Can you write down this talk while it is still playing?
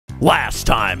Last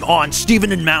time on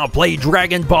Stephen and Mao Play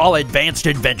Dragon Ball Advanced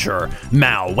Adventure,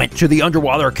 Mao went to the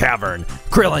underwater cavern.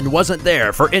 Krillin wasn't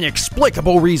there for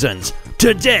inexplicable reasons.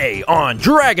 Today on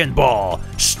Dragon Ball,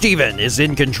 Stephen is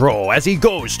in control as he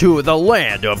goes to the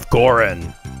land of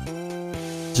Korin.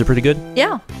 Is it pretty good?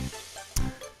 Yeah.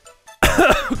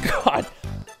 Oh, God.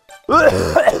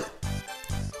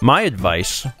 My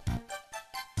advice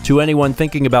to anyone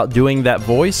thinking about doing that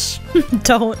voice...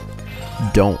 Don't.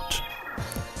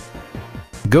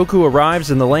 Goku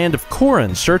arrives in the land of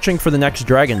Korin, searching for the next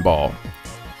Dragon Ball.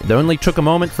 It only took a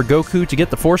moment for Goku to get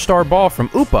the 4-star ball from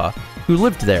Upa, who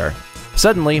lived there.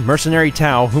 Suddenly, Mercenary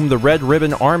Tao, whom the Red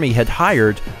Ribbon Army had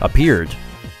hired, appeared.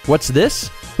 What's this?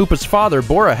 Upa's father,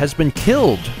 Bora, has been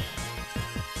killed.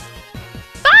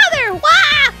 Father!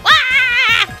 Wah!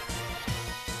 Wah!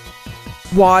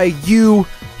 Why,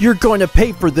 you're going to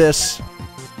pay for this.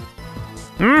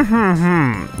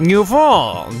 You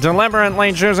fool!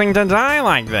 Deliberately choosing to die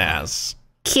like this.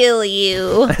 Kill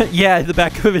you. Yeah, the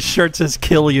back of his shirt says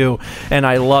 "kill you," and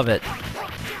I love it.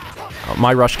 Oh,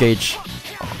 my rush gauge.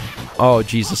 Oh,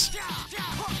 Jesus.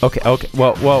 Okay.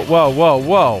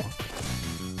 Whoa.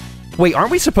 Wait,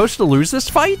 aren't we supposed to lose this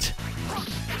fight?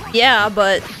 Yeah,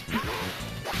 but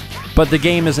the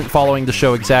game isn't following the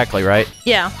show exactly, right?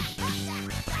 yeah.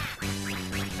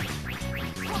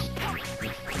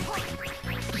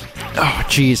 Oh,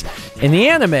 jeez. In the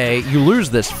anime, you lose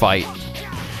this fight.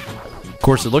 Of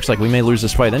course, it looks like we may lose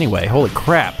this fight anyway. Holy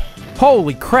crap.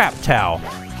 Holy crap, Tao.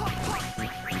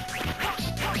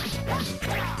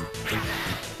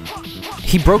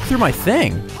 He broke through my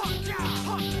thing.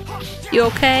 You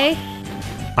okay?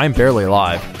 I'm barely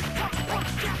alive.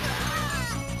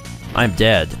 I'm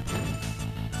dead.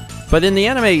 But in the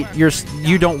anime,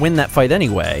 you don't win that fight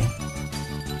anyway.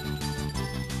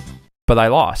 But I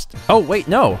lost. Oh, wait,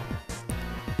 no.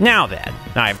 Now then,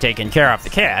 I've taken care of the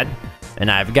kid,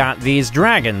 and I've got these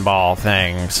Dragon Ball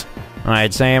things.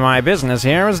 I'd say my business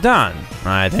here is done.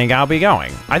 I think I'll be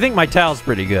going. I think my towel's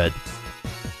pretty good.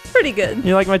 Pretty good.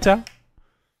 You like my towel?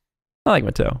 I like my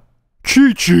towel.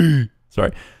 Chi-Chi!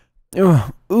 Sorry.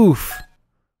 Ugh, oof.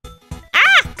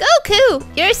 Ah! Goku!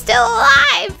 You're still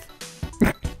alive!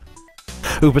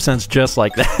 Upa sounds just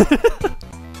like that.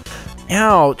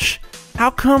 Ouch.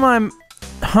 How come I'm...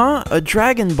 Huh? A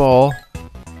Dragon Ball?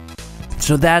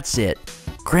 So that's it.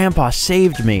 Grandpa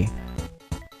saved me.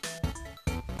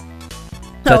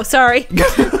 Oh, sorry.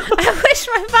 I wish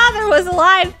my father was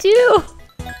alive, too.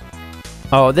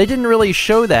 Oh, they didn't really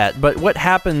show that, but what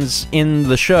happens in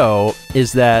the show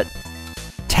is that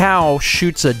Tao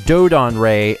shoots a Dodon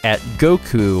Ray at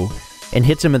Goku and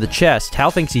hits him in the chest. Tao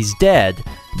thinks he's dead,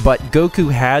 but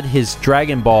Goku had his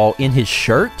Dragon Ball in his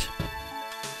shirt,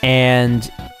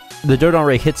 and the Dodon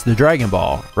Ray hits the Dragon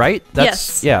Ball, right?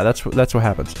 Yes. Yeah, that's what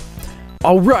happens.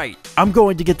 All right, I'm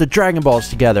going to get the Dragon Balls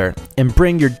together and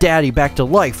bring your daddy back to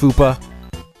life, Upa.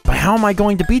 But how am I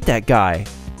going to beat that guy?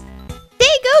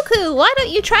 Hey, Goku, why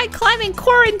don't you try climbing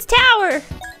Korin's tower?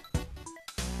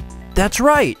 That's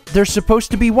right. There's supposed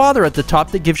to be water at the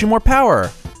top that gives you more power.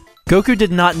 Goku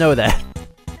did not know that.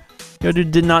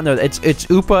 Goku did not know that. It's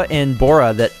Upa and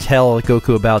Bora that tell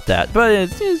Goku about that, but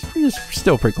it's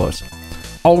still pretty close.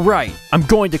 All right, I'm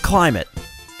going to climb it.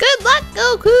 Good luck,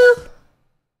 Goku!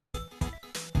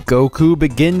 Goku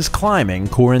begins climbing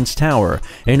Korin's tower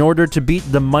in order to beat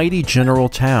the mighty General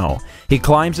Tao. He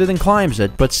climbs it and climbs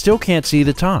it, but still can't see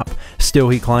the top. Still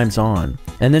he climbs on.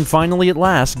 And then finally at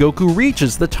last, Goku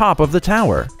reaches the top of the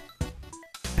tower.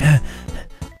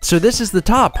 So this is the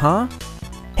top, huh?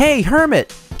 Hey,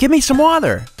 Hermit, give me some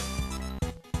water.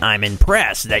 I'm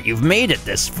impressed that you've made it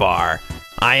this far.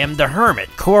 I am the Hermit,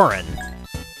 Korin.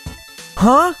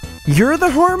 Huh? You're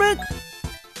the Hermit?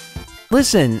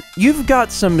 Listen, you've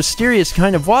got some mysterious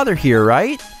kind of water here,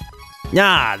 right?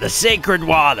 Ah, the sacred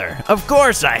water. Of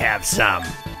course I have some.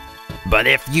 But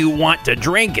if you want to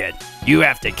drink it, you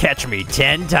have to catch me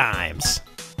 10 times.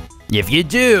 If you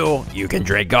do, you can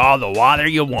drink all the water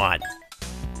you want.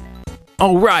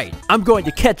 All right, I'm going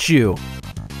to catch you.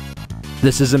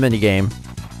 This is a minigame.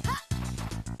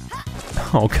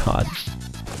 Oh, God.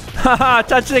 Haha,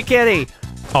 touch the kitty.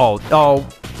 Oh.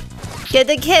 Get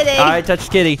the kitty. I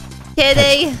touched kitty.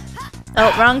 Kitty.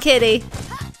 Oh, wrong kitty.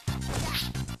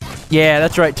 Yeah,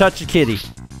 that's right. Touch a kitty.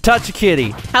 Touch a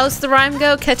kitty. How's the rhyme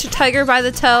go? Catch a tiger by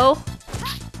the toe?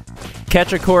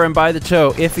 Catch a Korin by the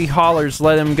toe. If he hollers,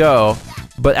 let him go.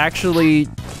 But actually,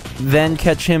 then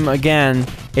catch him again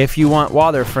if you want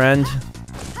water, friend.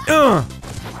 Ugh.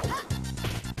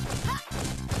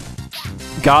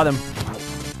 Got him.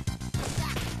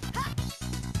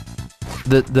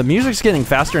 The music's getting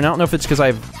faster, and I don't know if it's because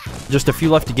I've just a few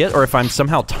left to get, or if I'm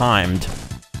somehow timed.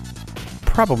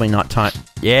 probably not time.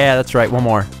 Yeah, that's right. One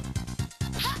more.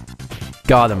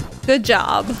 Got him. Good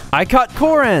job. I caught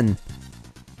Korin!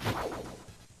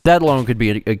 That alone could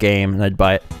be a game, and I'd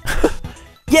buy it.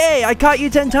 Yay! I caught you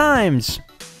 10 times!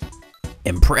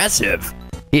 Impressive.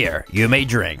 Here, you may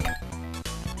drink.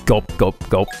 Gulp, gulp,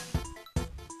 gulp.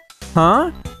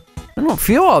 Huh? I don't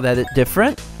feel all that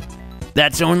different.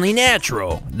 That's only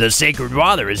natural. The sacred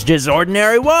water is just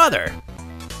ordinary water.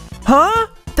 Huh?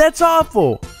 That's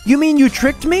awful. You mean you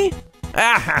tricked me?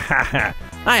 Ah ha ha ha.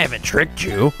 I haven't tricked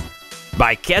you.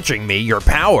 By catching me, your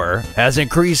power has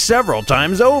increased several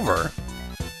times over.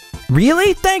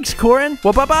 Really? Thanks, Korin.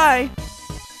 Well, bye-bye.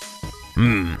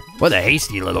 What a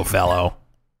hasty little fellow.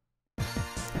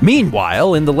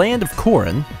 Meanwhile, in the land of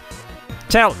Korin,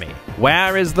 tell me,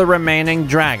 where is the remaining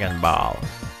Dragon Ball?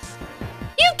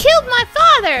 You killed my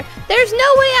father! There's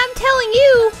no way I'm telling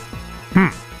you!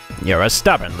 You're a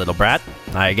stubborn little brat.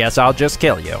 I guess I'll just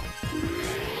kill you.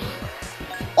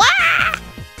 Wah!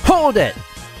 Hold it!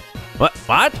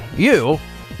 What? You?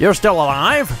 You're still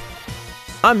alive?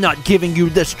 I'm not giving you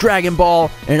this Dragon Ball,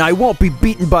 and I won't be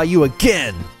beaten by you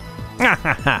again!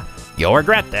 You'll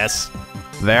regret this.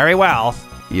 Very well.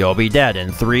 You'll be dead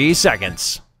in 3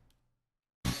 seconds.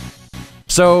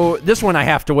 So, this one I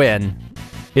have to win.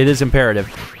 It is imperative.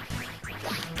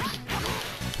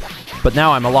 But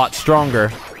now I'm a lot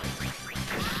stronger.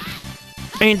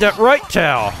 Ain't that right,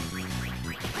 Tal?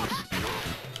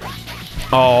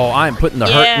 Oh, I'm putting the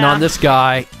hurting on this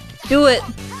guy. Do it.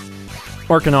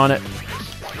 Working on it.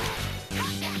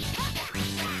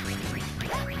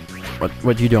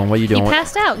 What you doing? What you doing? You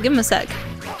passed out. Give him a sec.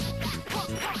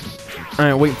 I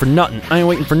ain't waiting for nothing. I ain't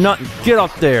waiting for nothing. Get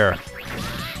up there.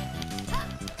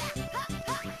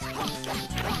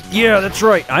 Yeah, that's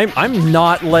right. I'm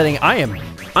not letting. I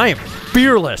am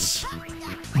fearless.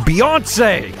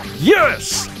 Beyonce.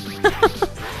 Yes.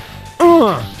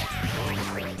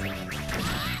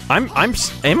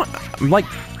 I'm like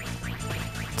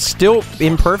still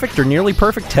imperfect or nearly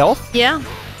perfect health. Yeah.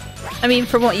 I mean,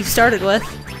 from what you started with.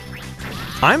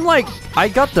 I'm like, I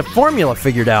got the formula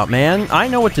figured out, man. I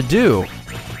know what to do.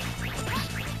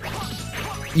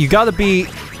 You gotta be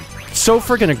so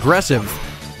freaking aggressive.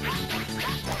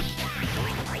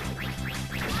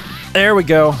 There we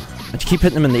go. Let's keep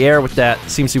hitting them in the air with that.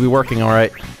 Seems to be working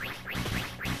alright.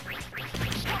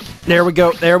 There we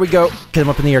go. There we go. Get him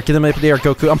up in the air. Get him up in the air,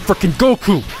 Goku. I'm freaking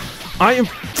Goku. I am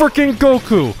freaking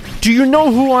Goku. Do you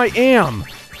know who I am?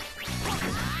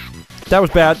 That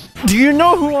was bad. Do you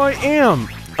know who I am?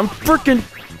 I'm freaking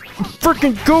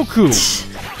Goku.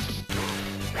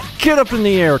 Get up in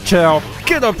the air, Tal.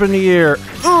 Get up in the air.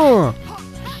 He's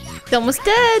almost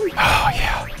dead. Oh,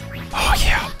 yeah. Oh,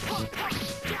 yeah.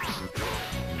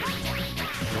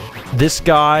 This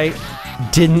guy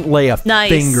didn't lay a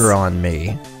finger on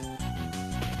me.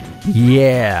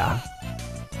 Yeah.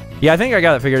 Yeah, I think I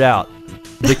got it figured out.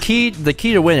 The key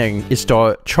to winning is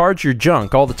to charge your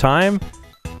junk all the time.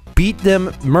 Beat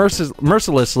them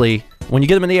mercilessly. When you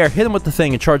get them in the air, hit them with the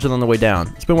thing and charge it on the way down.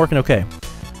 It's been working okay.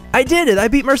 I did it! I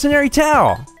beat Mercenary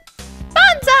Tao!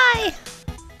 Banzai!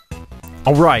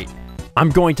 Alright. I'm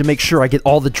going to make sure I get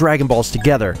all the Dragon Balls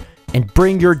together and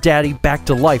bring your daddy back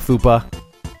to life, Oopa.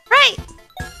 Right!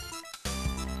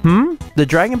 The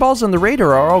Dragon Balls and the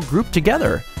Raider are all grouped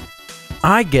together.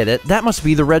 I get it. That must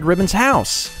be the Red Ribbon's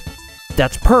house.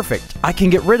 That's perfect. I can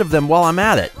get rid of them while I'm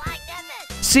at it.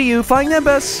 See you, Flying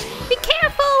Nimbus! Be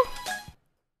careful!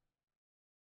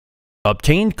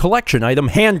 Obtained collection item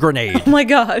hand grenade. Oh my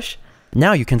gosh.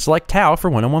 Now you can select Tao for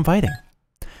one-on-one fighting.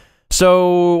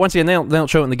 So, once again, they don't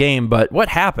show it in the game, but what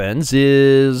happens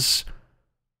is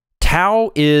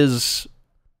Tao is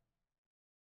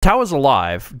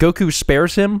alive. Goku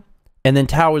spares him, and then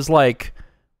Tao is like,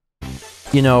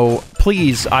 you know,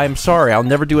 please, I'm sorry, I'll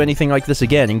never do anything like this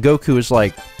again. And Goku is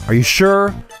like, are you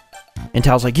sure? And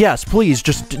Tao's like, yes, please,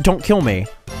 just don't kill me.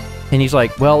 And he's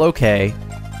like, well, okay.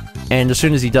 And as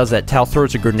soon as he does that, Tao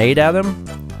throws a grenade at him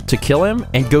to kill him,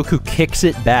 and Goku kicks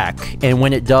it back. And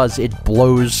when it does, it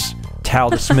blows Tao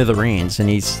to smithereens, and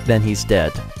then he's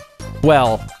dead.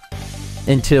 Well,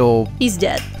 until... He's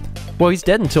dead. Well, he's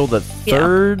dead until the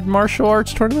third martial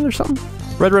arts tournament or something?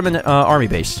 Red Ribbon Army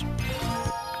Base.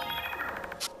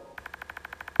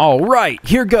 Alright,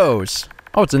 here goes.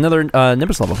 Oh, it's another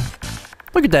Nimbus level.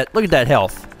 Look at that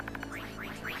health.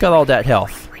 Got all that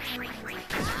health.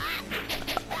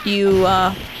 You,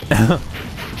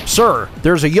 Sir,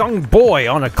 there's a young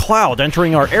boy on a cloud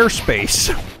entering our airspace.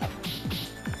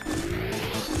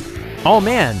 Oh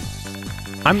man.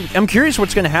 I'm curious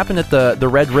what's gonna happen at the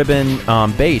Red Ribbon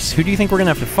base. Who do you think we're gonna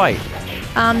have to fight?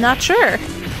 I'm not sure.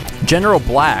 General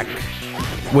Black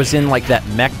was in like that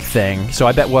mech thing, so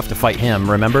I bet we'll have to fight him,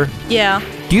 remember? Yeah.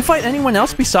 Do you fight anyone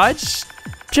else besides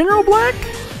General Black?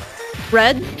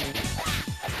 Red?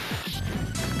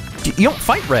 You don't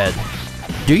fight Red,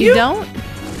 do you? You don't?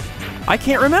 I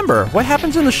can't remember. What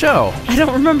happens in the show? I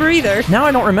don't remember either. Now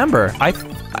I don't remember. I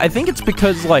think it's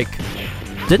because, like,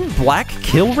 didn't Black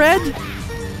kill Red?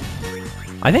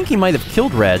 I think he might have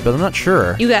killed Red, but I'm not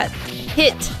sure. You got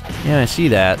hit. Yeah, I see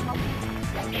that.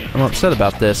 I'm upset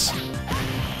about this.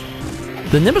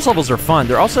 The Nimbus levels are fun.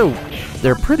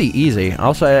 They're pretty easy.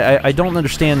 Also, I don't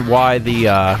understand why the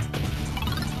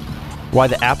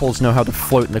apples know how to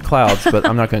float in the clouds, but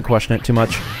I'm not going to question it too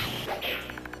much.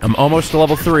 I'm almost to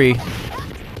level 3.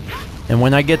 And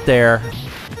when I get there,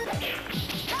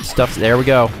 there we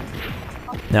go.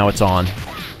 Now it's on.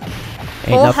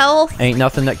 Full health? Ain't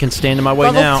nothing that can stand in my way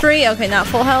Level now. 3? Okay, not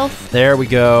full health. There we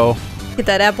go. Get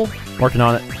that apple. Working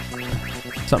on it.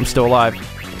 Something's still alive.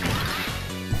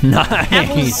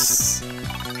 Nice!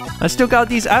 Apples. I still got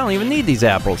these. I don't even need these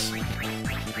apples.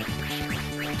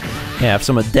 Yeah, have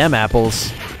some of them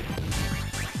apples.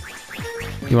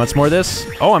 You want some more of this?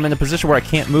 Oh, I'm in a position where I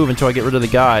can't move until I get rid of the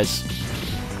guys.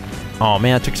 Oh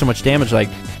man, I took so much damage, like...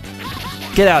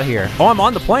 Get out of here. Oh, I'm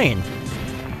on the plane.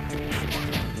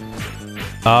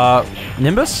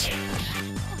 Nimbus?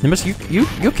 Nimbus,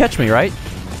 you'll catch me, right?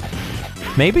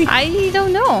 Maybe? I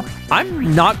don't know.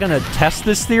 I'm not gonna test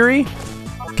this theory,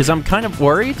 because I'm kind of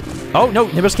worried. Oh, no,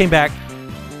 Nimbus came back.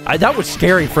 That was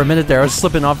scary for a minute there. I was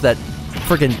slipping off that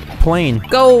freaking plane.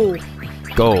 Go.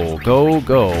 Go, go,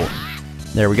 go.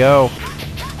 There we go.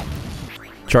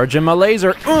 Charging my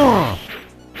laser. Ugh.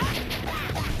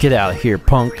 Get out of here,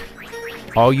 punk.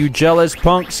 All you jealous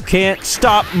punks can't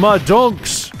stop my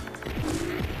dunks.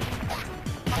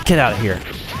 Get out of here.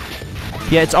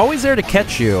 Yeah, it's always there to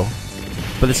catch you,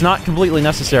 but it's not completely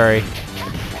necessary.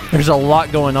 There's a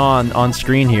lot going on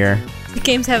screen here. The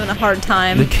game's having a hard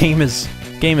time. The game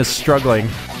is struggling.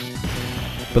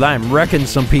 But I am wrecking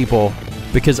some people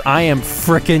because I am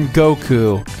frickin'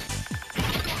 Goku.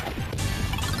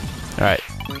 Alright.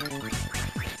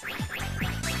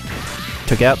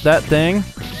 Took out that thing.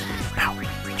 Ow.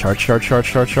 Charge, charge, charge,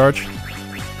 charge, charge.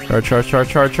 Charge, charge, charge,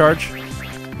 charge, charge.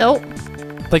 Nope.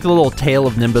 Like a little tail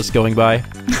of Nimbus going by.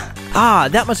 Ah,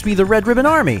 that must be the Red Ribbon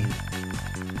Army.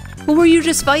 Who were you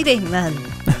just fighting, then?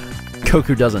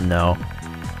 Goku doesn't know.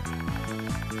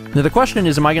 Now the question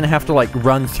is, am I going to have to, like,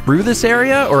 run through this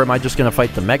area, or am I just going to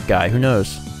fight the mech guy? Who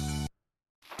knows?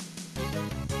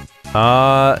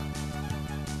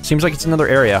 Seems like it's another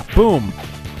area. Boom!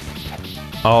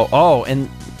 Oh, and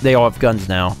they all have guns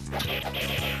now.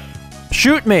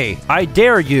 Shoot me! I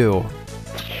dare you!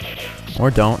 Or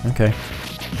don't, okay.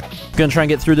 I'm gonna try and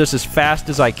get through this as fast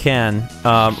as I can.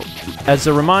 As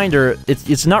a reminder,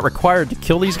 it's not required to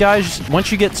kill these guys.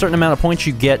 Once you get a certain amount of points,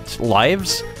 you get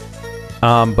lives.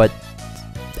 But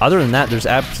other than that, there's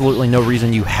absolutely no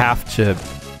reason you have to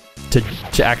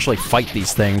actually fight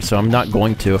these things, so I'm not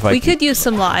going to if I... We could use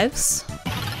some lives.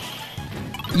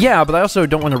 Yeah, but I also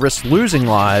don't want to risk losing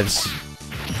lives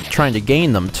trying to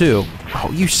gain them, too.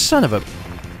 Oh, you son of a...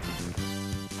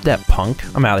 That punk.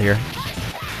 I'm out of here.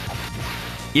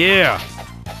 Yeah!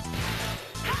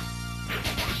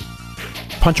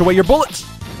 Punch away your bullets!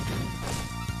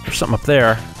 There's something up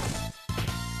there.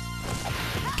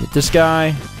 Get this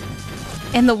guy.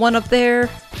 And the one up there.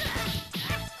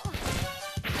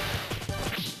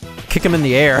 Kick him in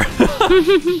the air.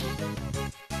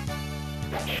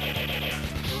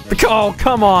 Oh,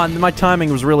 come on! My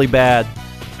timing was really bad.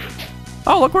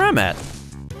 Oh, look where I'm at.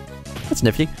 That's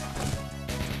nifty.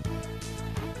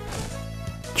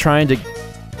 Trying to...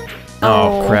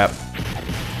 Oh, crap.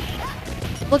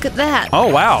 Look at that. Oh,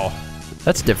 wow.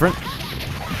 That's different.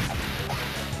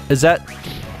 Is that...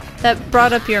 That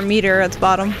brought up your meter at the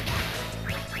bottom.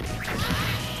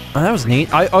 Oh, that was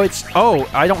neat. I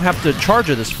don't have to charge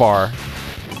it as far.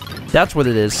 That's what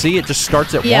it is. See, it just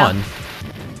starts at 1.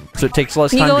 So it takes less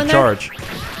time to charge.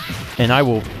 And I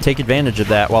will take advantage of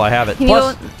that while I have it.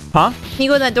 Plus, huh? Can you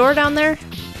go in that door down there?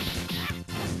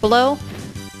 Below?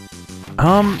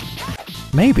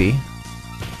 Maybe.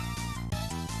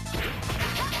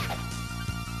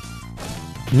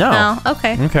 No. Oh,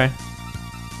 okay. Okay.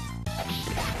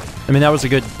 I mean, that was a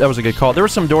good call. There were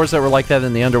some doors that were like that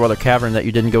in the underwater cavern that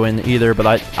you didn't go in either, but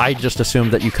I just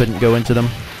assumed that you couldn't go into them.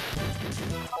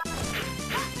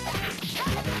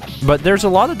 But there's a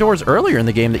lot of doors earlier in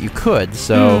the game that you could,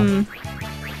 so...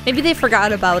 Maybe they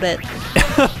forgot about it.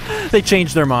 They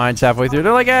changed their minds halfway through.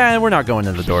 They're like, we're not going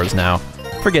to the doors now.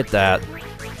 Forget that.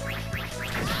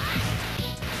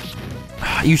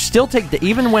 You still take the...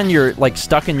 Even when you're, like,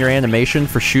 stuck in your animation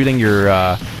for shooting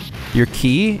your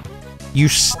key, you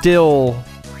still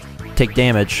take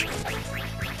damage.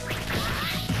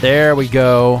 There we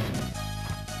go.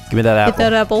 Give me that apple. Get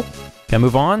that apple. Can I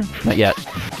move on? Not yet.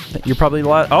 You're probably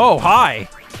oh, hi!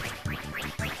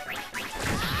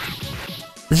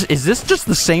 Is this just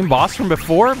the same boss from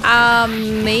before?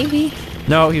 Maybe.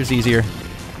 No, he was easier.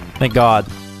 Thank God.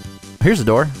 Here's a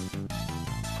door.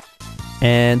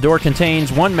 And door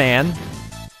contains 1 man,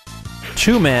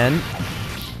 2 men,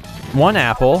 1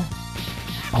 apple.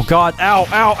 Oh God, ow,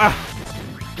 ow, ow.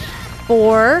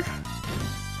 4.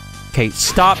 Okay,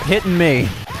 stop hitting me.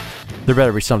 There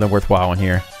better be something worthwhile in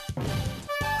here.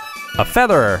 A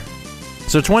feather.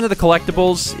 So it's one of the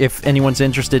collectibles, if anyone's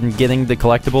interested in getting the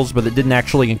collectibles, but it didn't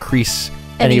actually increase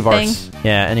any of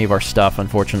our stuff,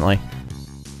 unfortunately.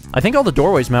 I think all the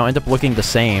doorways now end up looking the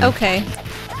same. Okay.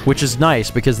 Which is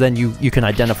nice, because then you can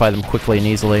identify them quickly and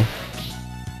easily.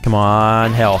 Come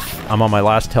on, health. I'm on my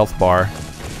last health bar.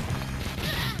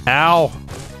 Ow!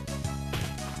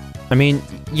 I mean,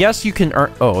 yes, you can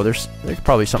earn... Oh, there's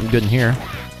probably something good in here.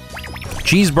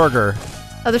 Cheeseburger.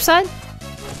 Other side?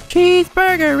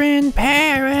 Cheeseburger in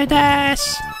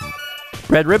paradise.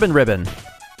 Red ribbon ribbon.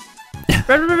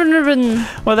 Red ribbon ribbon.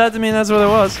 Well, that's what it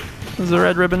was. It was a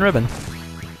red ribbon ribbon.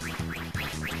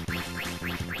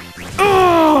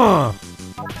 Ugh!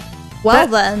 Well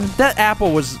then. That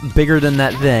apple was bigger than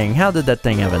that thing. How did that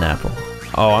thing have an apple?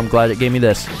 Oh, I'm glad it gave me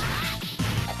this.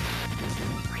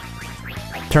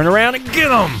 Turn around and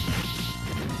get him!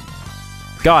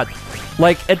 God.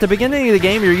 Like, at the beginning of the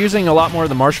game, you're using a lot more of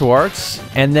the martial arts,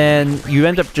 and then you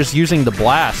end up just using the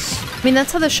blasts. I mean,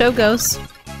 that's how the show goes.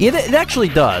 It actually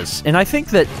does, and I think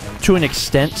that, to an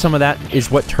extent, some of that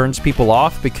is what turns people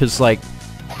off, because, like,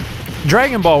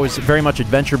 Dragon Ball was very much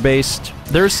adventure-based.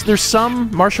 There's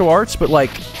some martial arts, but,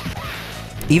 like,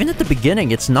 even at the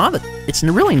beginning, it's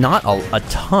really not a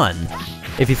ton,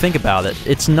 if you think about it.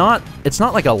 It's not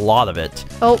like a lot of it.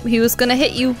 Oh, he was gonna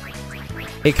hit you.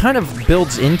 It kind of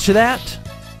builds into that,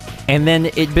 and then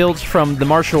it builds from the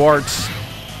martial arts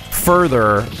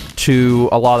further to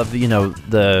a lot of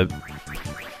the,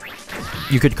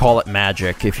 you could call it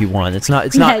magic if you want. It's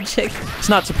not magic. It's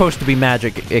not supposed to be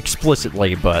magic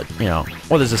explicitly, but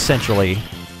what is essentially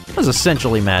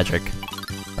magic.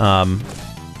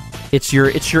 It's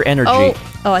your energy. Oh,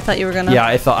 I thought you were gonna. Yeah,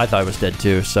 I thought I was dead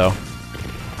too. So.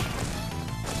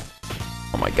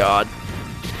 Oh my God.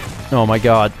 Oh my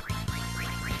God.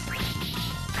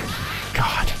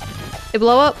 God. They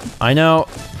blow up. I know.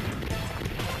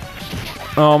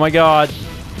 Oh my God.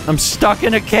 I'm stuck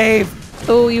in a cave.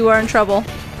 Oh, you are in trouble.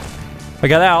 I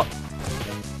got out.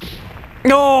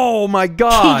 Oh my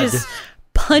God. He just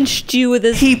punched you with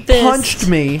his fist. He punched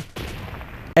me.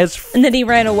 And then he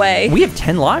ran away. We have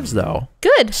 10 lives though.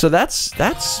 Good. So that's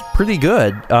pretty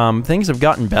good. Things have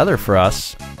gotten better for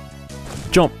us.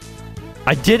 Jump.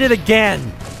 I did it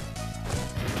again.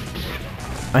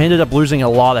 I ended up losing a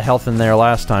lot of health in there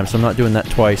last time, so I'm not doing that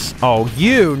twice. Oh,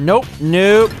 nope.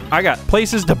 I got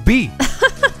places to be.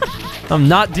 I'm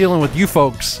not dealing with you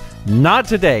folks. Not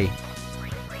today.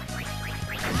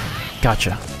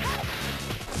 Gotcha.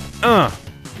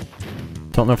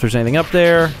 Don't know if there's anything up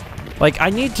there. Like, I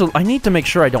need to make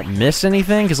sure I don't miss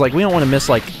anything, because, like, we don't want to miss,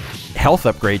 like, health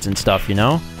upgrades and stuff, But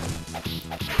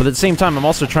at the same time, I'm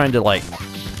also trying to, like,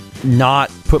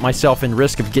 not put myself in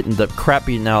risk of getting the crap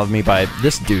beaten out of me by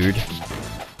this dude.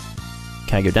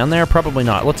 Can I go down there? Probably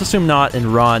not. Let's assume not and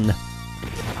run.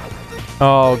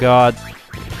 Oh, God.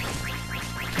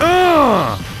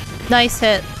 Nice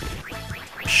hit.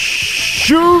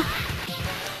 Shoot!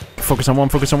 Focus on one,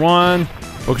 focus on one.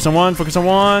 Focus on one, focus on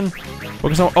one.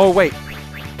 Focus on... Oh, wait.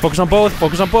 Focus on both,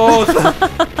 focus on both.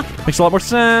 Makes a lot more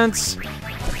sense.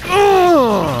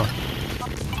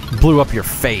 Blew up your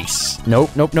face. Nope.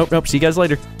 See you guys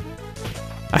later.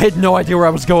 I had no idea where I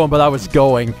was going, but I was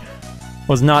going.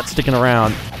 Was not sticking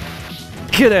around.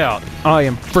 Get out. I'm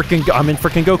in frickin'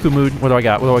 Goku mood. What do I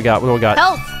got?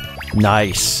 Health.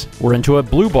 Nice. We're into a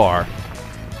blue bar.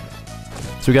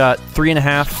 So we got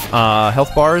 3.5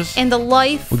 health bars. And the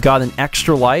life. We've got an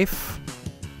extra life.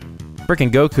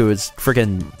 Frickin' Goku is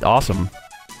frickin' awesome.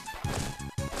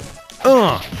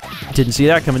 Didn't see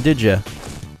that coming, did you?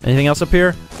 Anything else up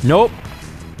here? Nope.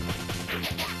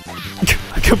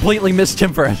 I completely missed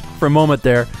him for a moment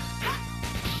there.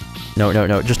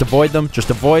 No. Just avoid them. Just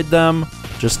avoid them.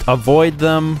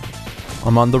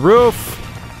 I'm on the roof.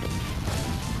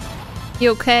 You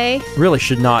okay? Really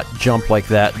should not jump like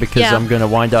that, because Yeah. I'm gonna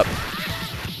wind up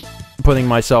putting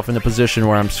myself in a position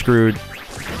where I'm screwed.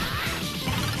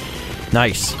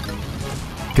 Nice.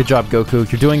 Good job, Goku.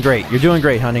 You're doing great.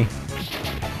 Honey.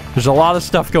 There's a lot of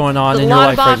stuff going on in your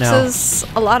life right now. A lot of boxes,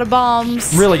 a lot of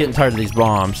bombs. Really getting tired of these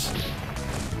bombs.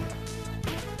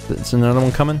 Is another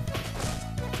one coming?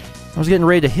 I was getting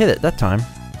ready to hit it that time.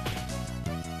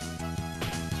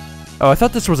 Oh, I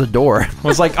thought this was a door. I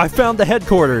was like, I found the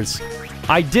headquarters.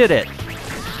 I did it.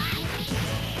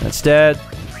 That's dead.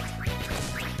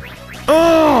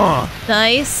 Oh!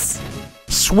 Nice.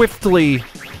 Swiftly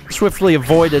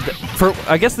avoided.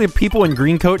 I guess the people in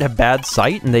green coat have bad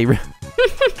sight, and they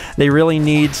they really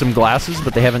need some glasses,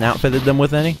 but they haven't outfitted them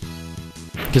with any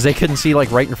because they couldn't see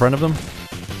like right in front of them.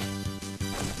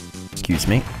 Excuse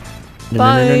me. No,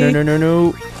 Bye.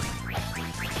 No.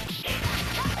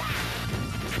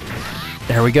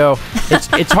 There we go.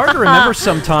 It's hard to remember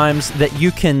sometimes that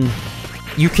you can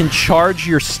charge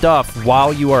your stuff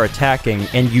while you are attacking,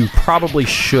 and you probably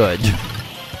should,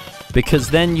 because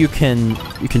then you can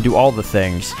do all the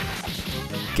things.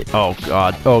 Oh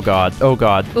god! Oh god! Oh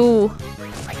god! Ooh!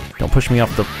 Don't push me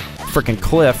off the freaking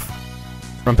cliff.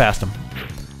 Run past him.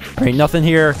 There ain't nothing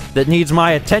here that needs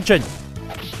my attention.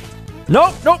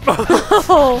 Nope! Nope!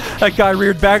 Oh. That guy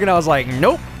reared back, and I was like,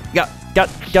 nope. Got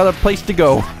a place to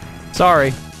go.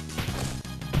 Sorry.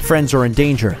 Friends are in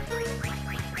danger.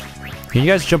 Can you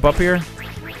guys jump up here?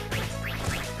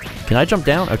 Can I jump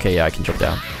down? Okay, yeah, I can jump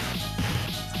down.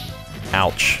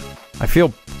 Ouch. I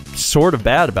feel sort of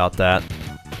bad about that.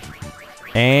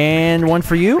 And one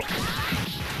for you.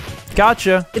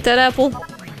 Gotcha. Get that apple.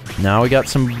 Now we got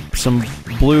some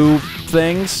blue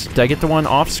things. Did I get the one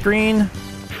off screen?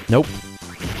 Nope.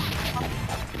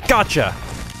 Gotcha.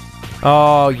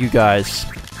 Oh, you guys.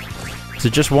 Is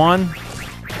it just one?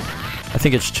 I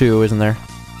think it's two, isn't there?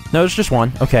 No, it's just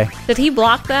one. Okay. Did he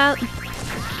block that?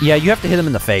 Yeah, you have to hit him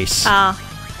in the face.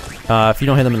 If you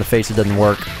don't hit him in the face, it doesn't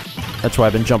work. That's why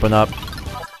I've been jumping up.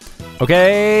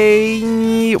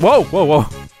 Okay. Whoa, whoa, whoa.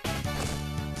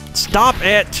 Stop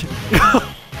it!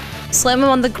 Slam him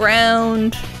on the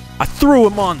ground. I threw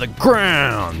him on the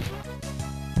ground.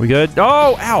 We good?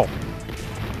 Oh, ow.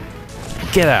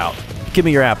 Get out. Give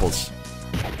me your apples.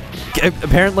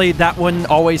 Apparently, that one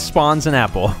always spawns an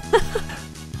apple.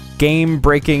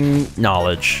 Game-breaking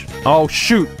knowledge. Oh,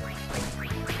 shoot.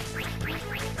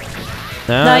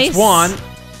 Nice. That's one.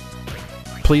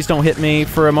 Please don't hit me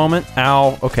for a moment.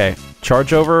 Ow. Okay.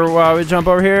 Charge over while we jump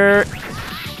over here.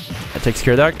 That takes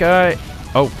care of that guy.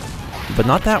 Oh, but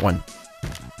not that one.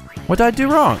 What did I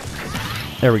do wrong?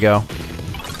 There we go.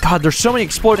 God, there's so many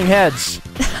exploding heads.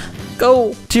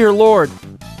 Go. Dear Lord.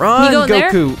 Run, you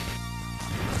Goku.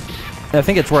 I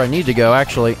think it's where I need to go,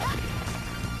 actually.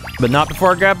 But not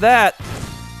before I grab that.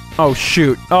 Oh,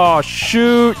 shoot. Oh,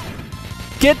 shoot.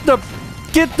 Get the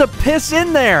piss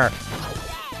in there.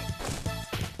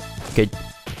 Okay.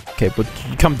 Okay, but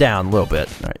come down a little bit.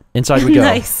 All right, inside we go.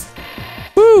 Nice.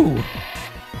 Woo!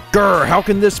 Grr, how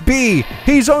can this be?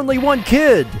 He's only one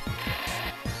kid.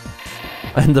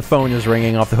 And the phone is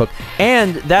ringing off the hook.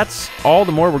 And that's all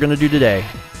the more we're going to do today.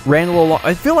 Ran a little long.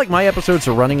 I feel like my episodes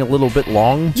are running a little bit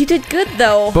long. You did good,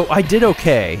 though. But I did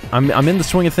okay. I'm in the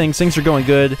swing of things. Things are going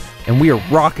good. And we are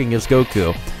rocking as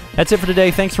Goku. That's it for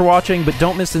today. Thanks for watching. But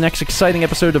don't miss the next exciting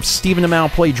episode of Stephen and Mao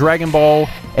play Dragon Ball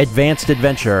Advanced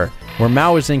Adventure, where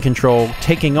Mao is in control,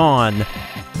 taking on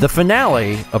the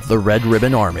finale of the Red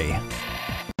Ribbon Army.